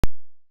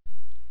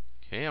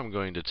Okay, I'm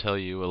going to tell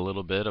you a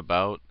little bit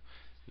about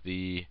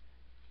the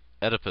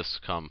Oedipus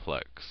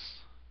Complex.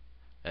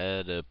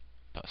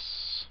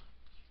 Oedipus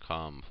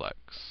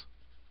Complex.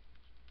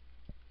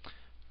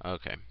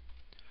 Okay,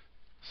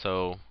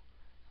 so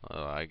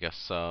I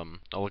guess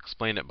I'll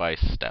explain it by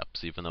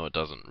steps, even though it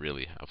doesn't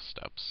really have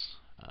steps.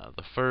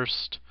 The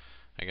first,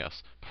 I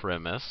guess,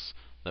 premise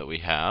that we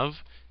have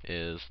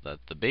is that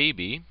the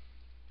baby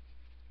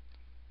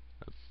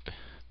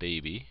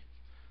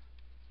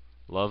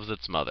loves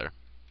its mother.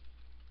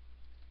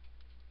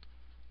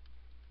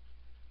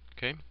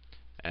 Okay,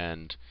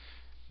 and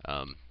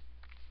the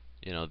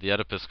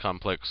Oedipus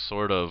complex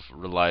sort of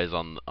relies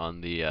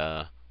on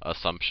the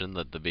assumption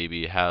that the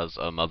baby has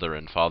a mother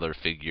and father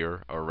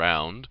figure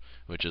around,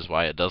 which is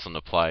why it doesn't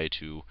apply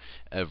to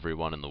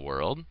everyone in the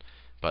world.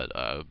 But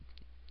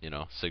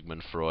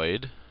Sigmund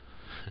Freud,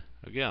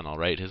 again, I'll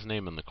write his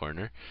name in the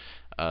corner,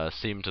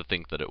 seemed to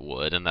think that it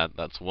would, and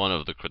that's one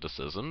of the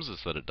criticisms,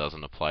 is that it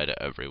doesn't apply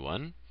to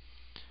everyone.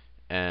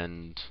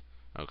 And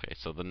okay,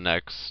 so the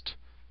next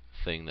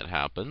thing that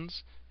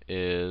happens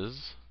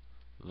is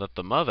that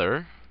the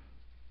mother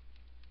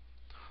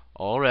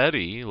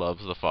already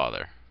loves the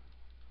father.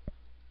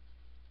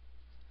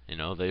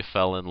 They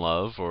fell in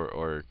love,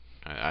 or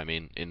I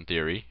mean, in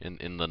theory,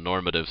 in the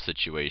normative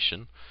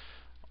situation,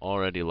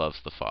 already loves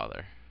the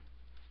father.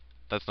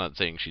 That's not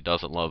saying she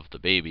doesn't love the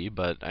baby,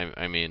 but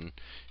I mean,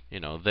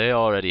 they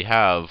already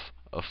have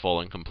a full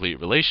and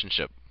complete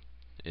relationship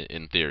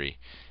in theory.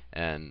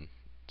 And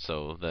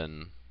so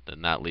then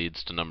that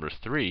leads to number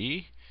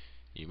 3.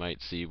 You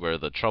might see where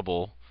the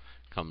trouble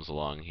comes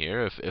along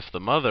here. If the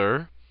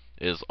mother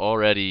is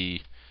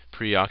already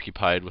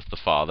preoccupied with the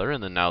father,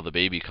 and then now the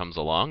baby comes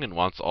along and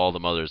wants all the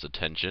mother's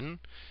attention,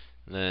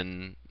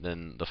 then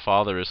the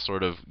father is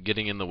sort of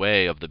getting in the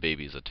way of the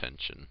baby's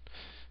attention.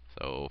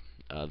 So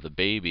the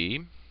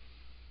baby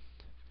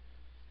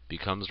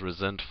becomes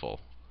resentful.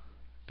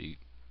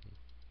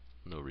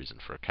 No reason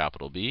for a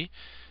capital B.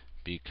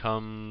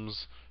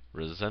 Becomes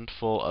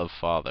resentful of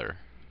father.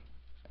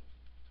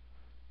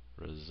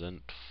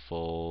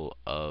 Resentful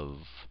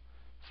of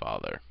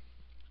father.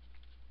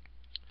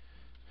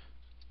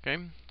 Okay,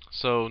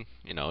 so,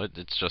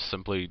 it's just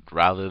simply,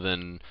 rather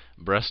than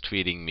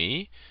breastfeeding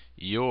me,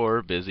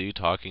 you're busy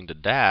talking to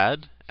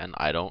Dad, and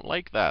I don't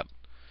like that.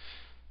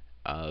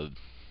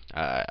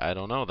 I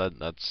don't know.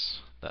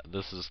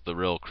 This is the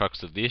real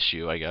crux of the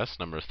issue, I guess.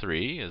 Number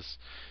 3 is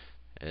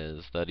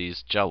that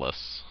he's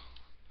jealous.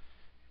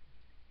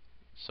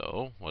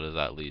 So, what does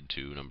that lead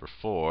to? Number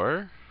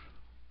 4,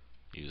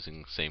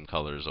 using same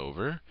colors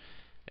over,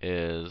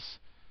 is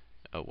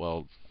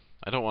well,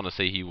 I don't want to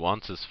say he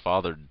wants his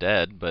father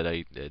dead, but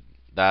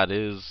that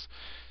is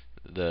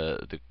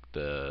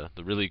the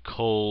really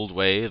cold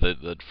way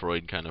that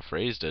Freud kind of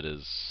phrased it,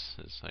 is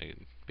like,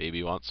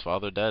 baby wants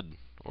father dead,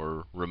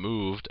 or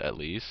removed at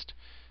least.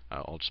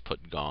 I'll just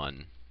put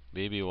gone.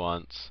 Baby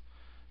wants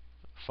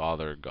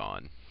father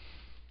gone.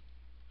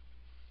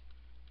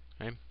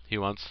 Okay? He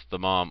wants the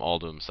mom all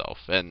to himself,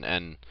 and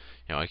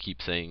I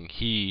keep saying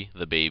he,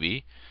 the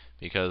baby,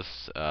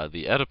 because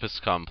the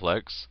Oedipus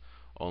complex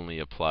only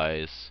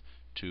applies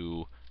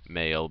to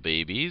male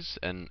babies,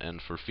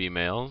 and for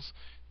females,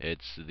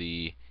 it's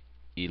the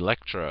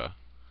Electra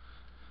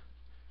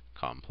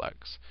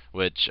complex,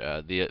 which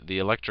the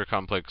Electra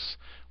complex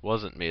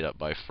wasn't made up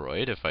by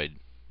Freud. If I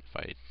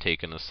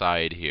take an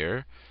aside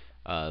here,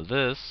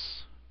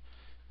 this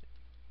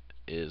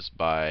is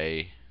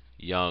by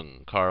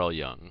Carl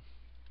Jung.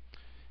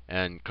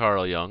 And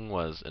Carl Jung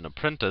was an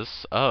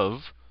apprentice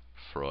of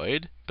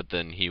Freud, but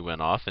then he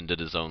went off and did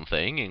his own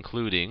thing,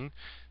 including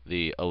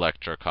the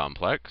Electra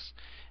complex.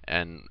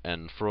 And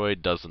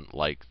Freud didn't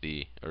like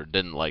the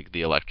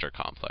Electra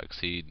complex.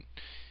 He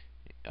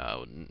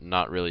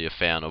not really a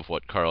fan of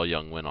what Carl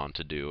Jung went on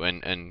to do.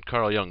 And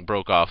Carl Jung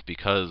broke off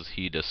because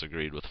he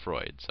disagreed with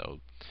Freud.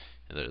 So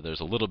there's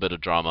a little bit of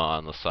drama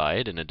on the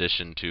side, in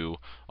addition to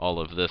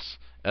all of this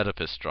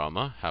Oedipus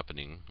drama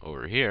happening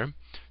over here.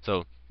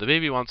 So the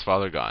baby wants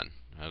father gone.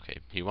 Okay,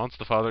 he wants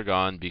the father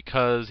gone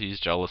because he's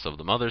jealous of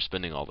the mother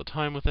spending all the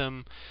time with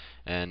him.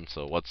 And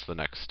so what's the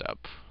next step?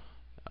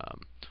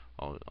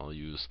 I'll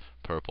use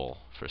purple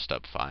for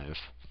step 5.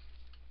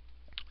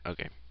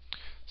 Okay,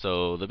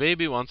 so the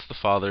baby wants the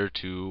father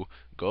to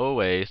go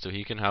away so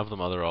he can have the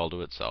mother all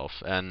to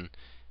itself. And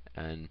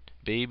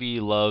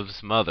baby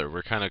loves mother.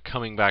 We're kind of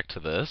coming back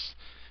to this.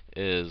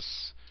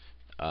 Is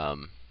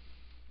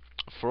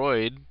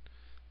Freud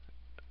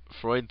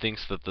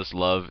thinks that this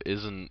love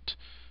isn't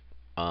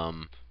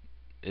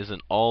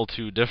all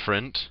too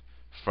different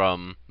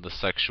from the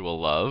sexual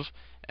love,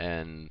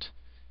 and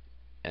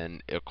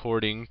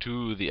according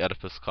to the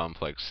Oedipus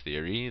complex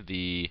theory,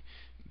 the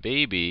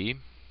baby,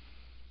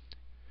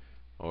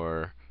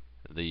 or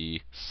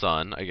the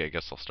son, I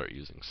guess I'll start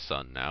using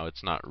son now.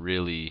 It's not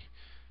really,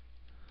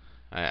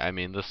 I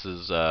mean, this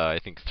is I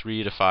think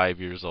 3 to 5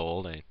 years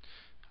old. I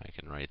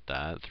can write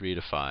that, 3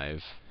 to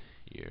 5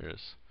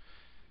 years.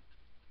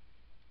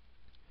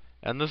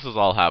 And this is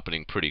all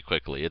happening pretty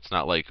quickly. It's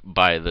not like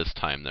by this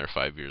time they're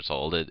 5 years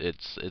old.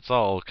 It's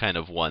all kind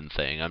of one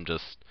thing.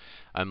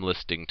 I'm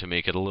listing to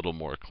make it a little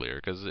more clear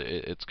because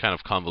it's kind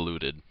of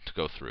convoluted to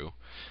go through.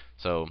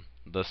 So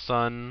the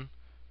son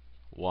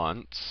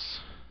wants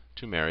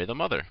to marry the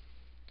mother.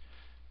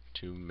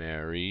 To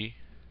marry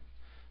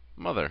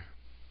mother.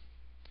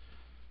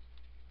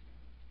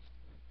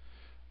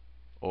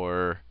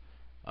 Or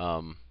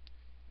um,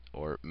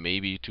 or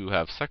maybe to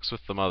have sex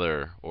with the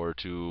mother, or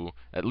to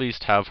at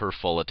least have her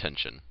full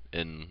attention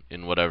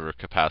in whatever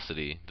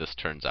capacity this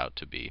turns out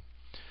to be.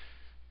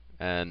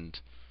 And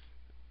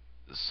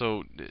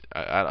so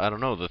I don't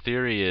know. The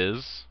theory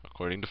is,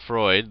 according to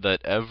Freud,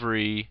 that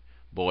every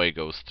boy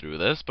goes through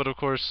this, but of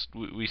course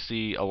we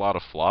see a lot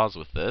of flaws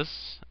with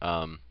this.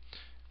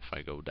 If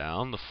I go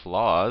down, the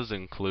flaws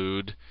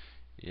include,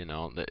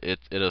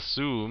 it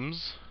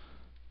assumes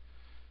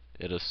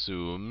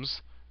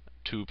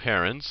two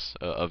parents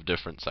of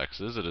different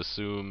sexes. It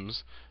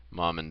assumes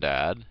mom and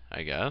dad,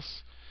 I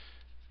guess,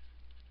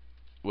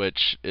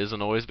 which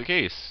isn't always the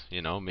case.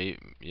 Maybe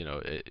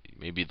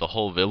the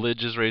whole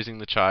village is raising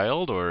the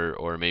child,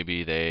 or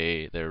maybe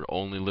they're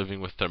only living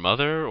with their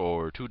mother,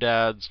 or two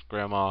dads,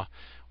 grandma,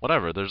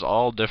 whatever. There's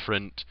all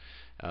different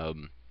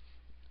um,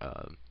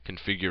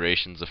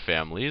 configurations of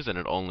families, and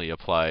it only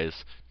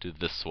applies to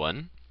this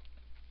one.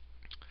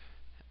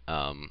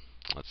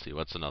 Let's see,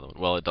 what's another one?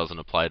 Well, it doesn't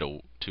apply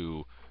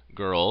to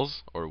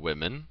girls or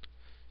women.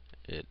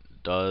 It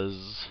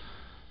does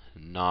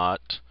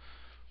not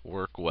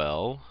work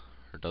well,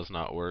 or does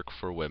not work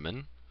for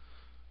women,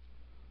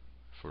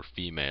 for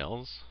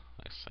females,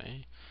 I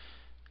say.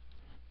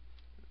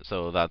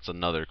 So that's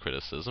another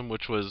criticism,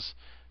 which was,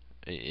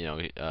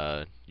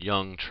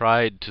 Jung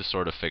tried to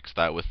sort of fix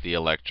that with the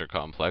Electra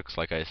complex,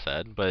 like I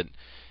said, but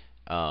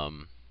I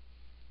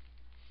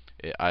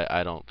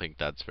don't think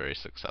that's very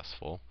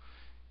successful.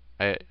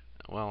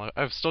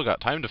 I've still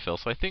got time to fill,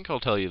 so I think I'll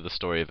tell you the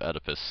story of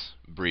Oedipus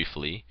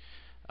briefly.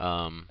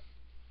 Um,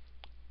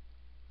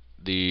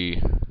 the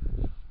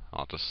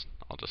I'll just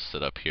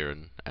sit up here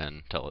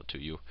and tell it to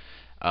you.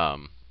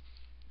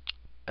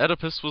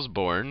 Oedipus was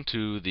born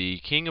to the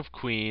king of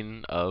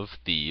queen of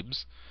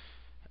Thebes,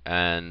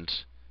 and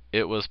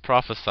it was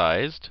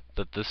prophesied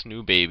that this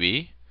new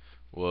baby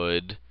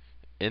would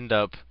end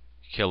up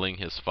killing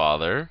his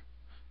father,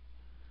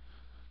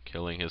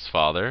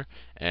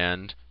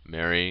 and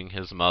marrying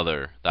his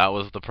mother. That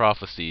was the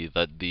prophecy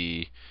that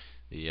the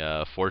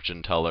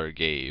fortune teller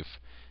gave.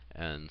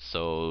 And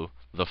so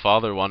the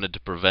father wanted to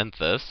prevent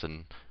this,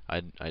 and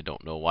I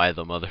don't know why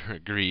the mother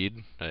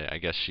agreed. I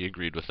guess she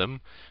agreed with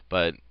him,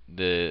 but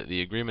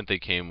the agreement they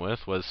came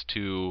with was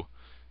to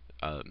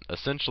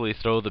essentially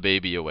throw the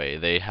baby away.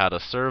 They had a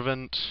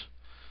servant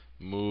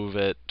move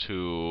it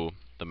to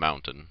the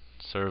mountain.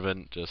 The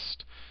servant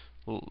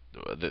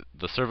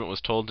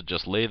was told to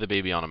just lay the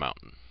baby on a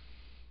mountain.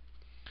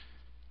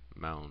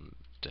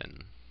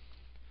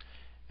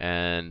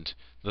 And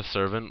the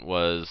servant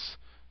was,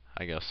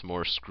 I guess,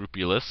 more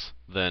scrupulous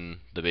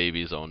than the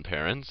baby's own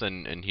parents,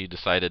 and he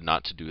decided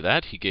not to do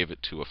that. He gave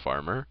it to a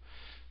farmer.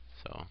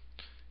 So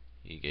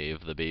he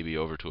gave the baby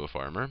over to a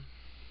farmer.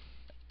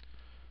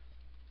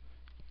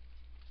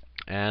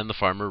 And the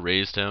farmer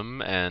raised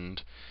him,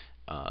 and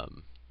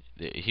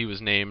he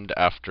was named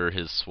after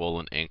his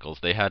swollen ankles.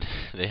 They had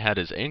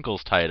his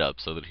ankles tied up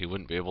so that he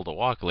wouldn't be able to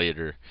walk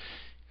later,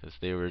 because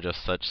they were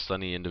just such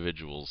sunny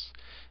individuals.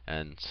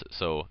 And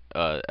so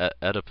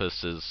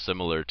Oedipus is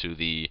similar to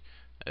the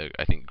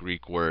I think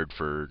Greek word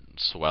for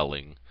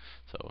swelling.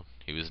 So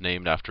he was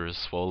named after his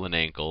swollen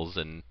ankles,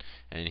 and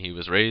he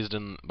was raised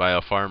by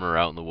a farmer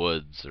out in the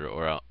woods,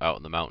 or out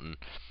in the mountain.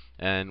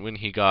 And when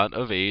he got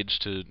of age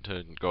to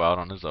go out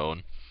on his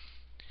own,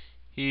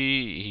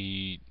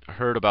 he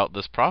heard about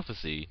this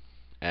prophecy,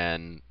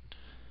 and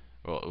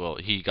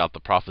he got the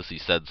prophecy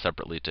said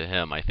separately to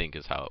him, I think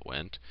is how it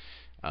went.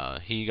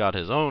 He got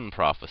his own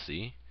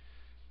prophecy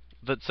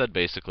that said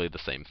basically the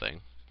same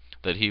thing,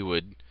 that he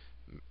would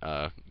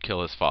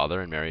kill his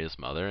father and marry his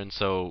mother. And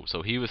so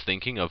he was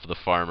thinking of the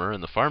farmer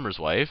and the farmer's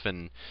wife,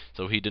 and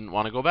so he didn't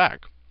want to go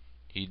back.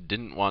 He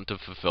didn't want to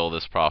fulfill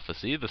this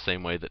prophecy the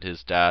same way that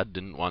his dad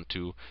didn't want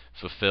to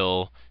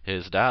fulfill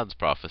his dad's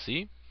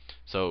prophecy.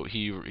 So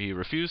he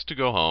refused to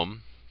go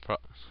home. Is that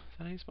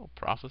how you spell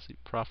prophecy?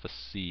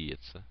 Prophecy.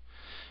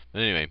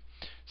 Anyway,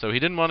 so he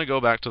didn't want to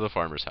go back to the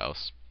farmer's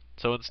house.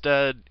 So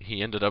instead,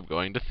 he ended up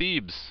going to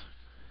Thebes.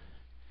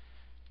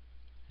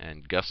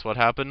 And guess what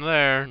happened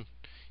there?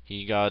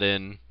 He got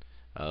in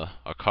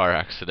a car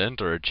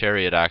accident, or a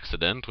chariot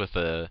accident with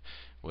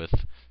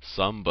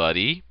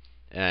somebody,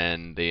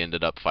 and they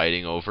ended up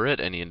fighting over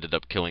it, and he ended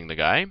up killing the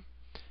guy.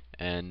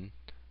 And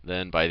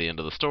then by the end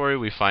of the story,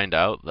 we find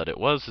out that it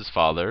was his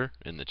father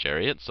in the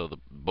chariot, so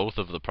both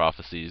of the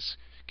prophecies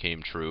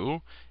came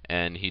true,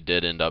 and he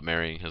did end up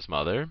marrying his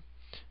mother.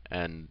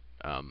 And,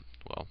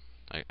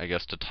 I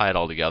guess to tie it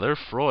all together,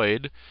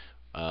 Freud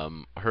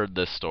heard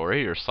this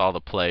story, or saw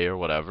the play, or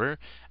whatever,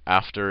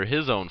 after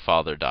his own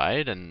father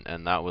died,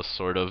 and that was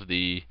sort of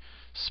the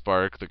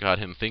spark that got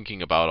him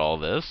thinking about all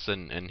this,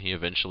 and he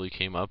eventually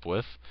came up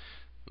with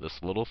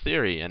this little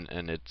theory,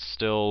 and it's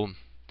still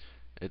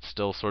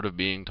sort of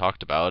being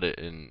talked about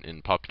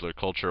in popular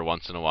culture.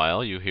 Once in a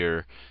while you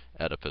hear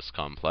Oedipus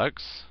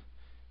Complex,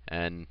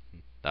 and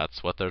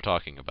that's what they're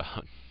talking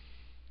about.